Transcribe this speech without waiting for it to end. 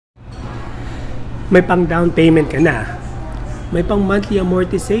may pang down payment ka na, may pang monthly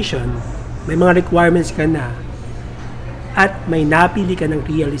amortization, may mga requirements ka na, at may napili ka ng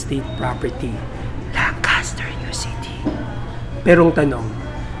real estate property, Lancaster New City. Pero ang tanong,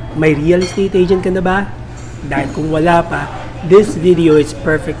 may real estate agent ka na ba? Dahil kung wala pa, this video is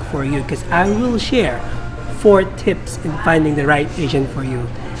perfect for you because I will share 4 tips in finding the right agent for you.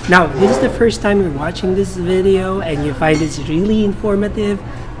 Now, this is the first time you're watching this video and you find this really informative,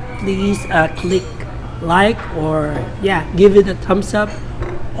 please click like or give it a thumbs up,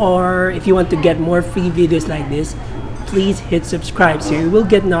 or if you want to get more free videos like this, please hit subscribe so you will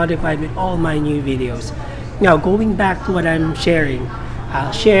get notified with all my new videos. Now, going back to what I'm sharing, I'll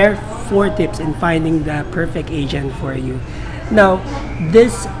share 4 tips in finding the perfect agent for you. Now,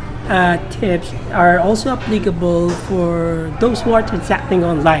 these tips are also applicable for those who are transacting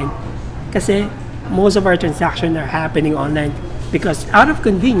online, kasi most of our transactions are happening online because out of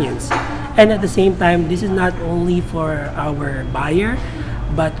convenience. And at the same time, this is not only for our buyer,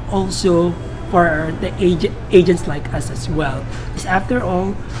 but also for the agents like us as well. Because after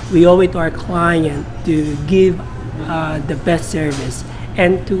all, we owe it to our client to give the best service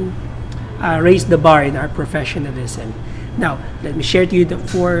and to raise the bar in our professionalism. Now, let me share to you the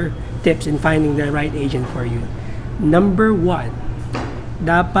 4 tips in finding the right agent for you. Number 1,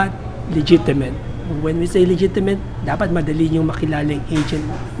 dapat legitimate. When we say legitimate, dapat madali nyo makilala yung agent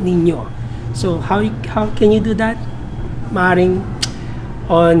ninyo. So, how can you do that? Maring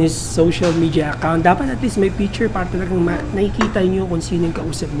on his social media account, dapat at least may picture para talagang nakikita nyo kung sino yung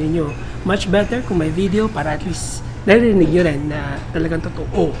kausap ninyo. Much better kung may video para at least narinig nyo rin na talagang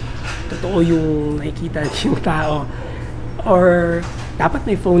totoo yung nakikita yung tao. Or dapat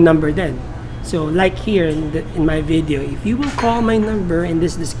may phone number din. So, like here in my video, if you will call my number in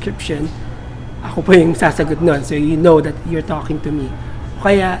this description, ako po yung sasagot nun. So, you know that you're talking to me.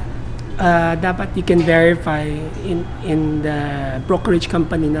 Kaya, dapat you can verify in the brokerage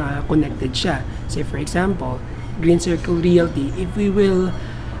company na connected siya. Say for example, Green Circle Realty. If we will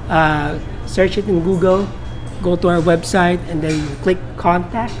search it in Google, go to our website and then click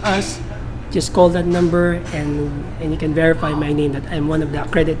contact us, just call that number and you can verify my name that I'm one of the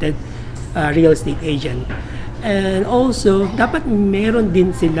accredited real estate agent. And also, dapat meron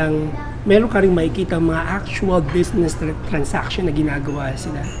ka ring makikita mga actual business transaction na ginagawa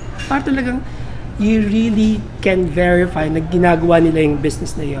sila. Para talagang you really can verify na ginagawa nila yung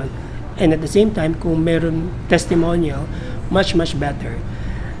business na yon. And at the same time, kung meron testimonial, much better.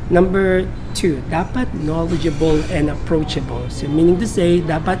 Number 2, dapat knowledgeable and approachable. So meaning to say,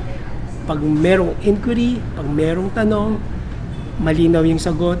 dapat pag merong inquiry, pag merong tanong, malinaw yung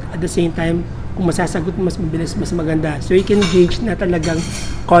sagot. At the same time, kung masasagot mas mabilis, mas maganda. So you can gauge na talagang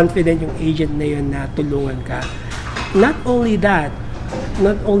confident yung agent na yun na tulungan ka. Not only that,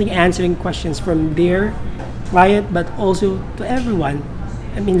 not only answering questions from their client, but also to everyone.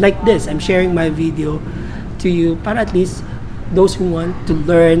 I mean, like this, I'm sharing my video to you para at least those who want to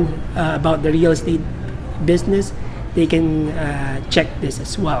learn about the real estate business, they can check this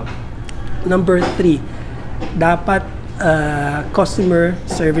as well. Number 3, dapat customer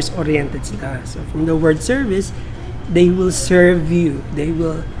service oriented sila. So from the word service, they will serve you, they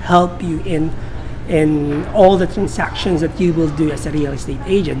will help you in all the transactions that you will do as a real estate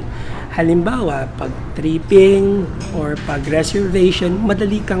agent. Halimbawa, pag tripping or pag reservation,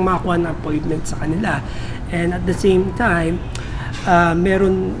 madali kang makakuha ng appointment sa kanila. And at the same time,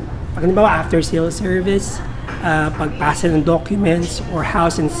 meron, pag halimbawa, after sales service, pagpasa ng documents or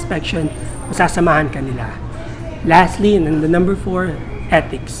house inspection, masasamahan ka nila. Lastly, and the number 4,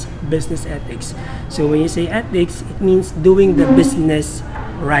 ethics, business ethics. So when you say ethics, it means doing the business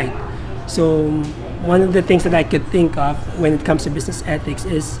right. So one of the things that I could think of when it comes to business ethics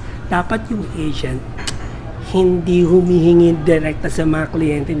is dapat yung agent hindi humihingi direkta sa mga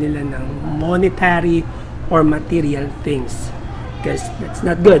kliyente nila ng monetary or material things. Because that's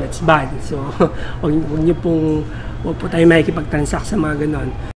not good, that's bad. So wag po tayo makikipag-transact sa mga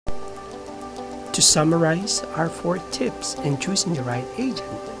ganon. To summarize our 4 tips in choosing the right agent.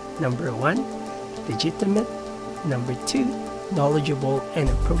 Number 1, legitimate. Number 2, knowledgeable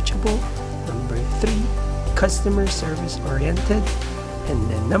and approachable. Number 3, customer service oriented. And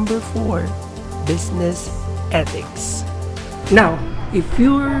then number 4, business ethics. Now, if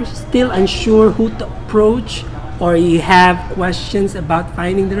you're still unsure who to approach or you have questions about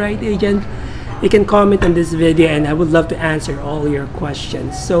finding the right agent, you can comment on this video and I would love to answer all your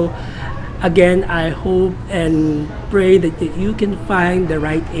questions. So again, I hope and pray that you can find the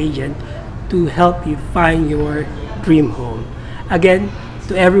right agent to help you find your dream home. Again,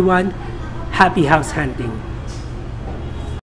 to everyone, happy house hunting.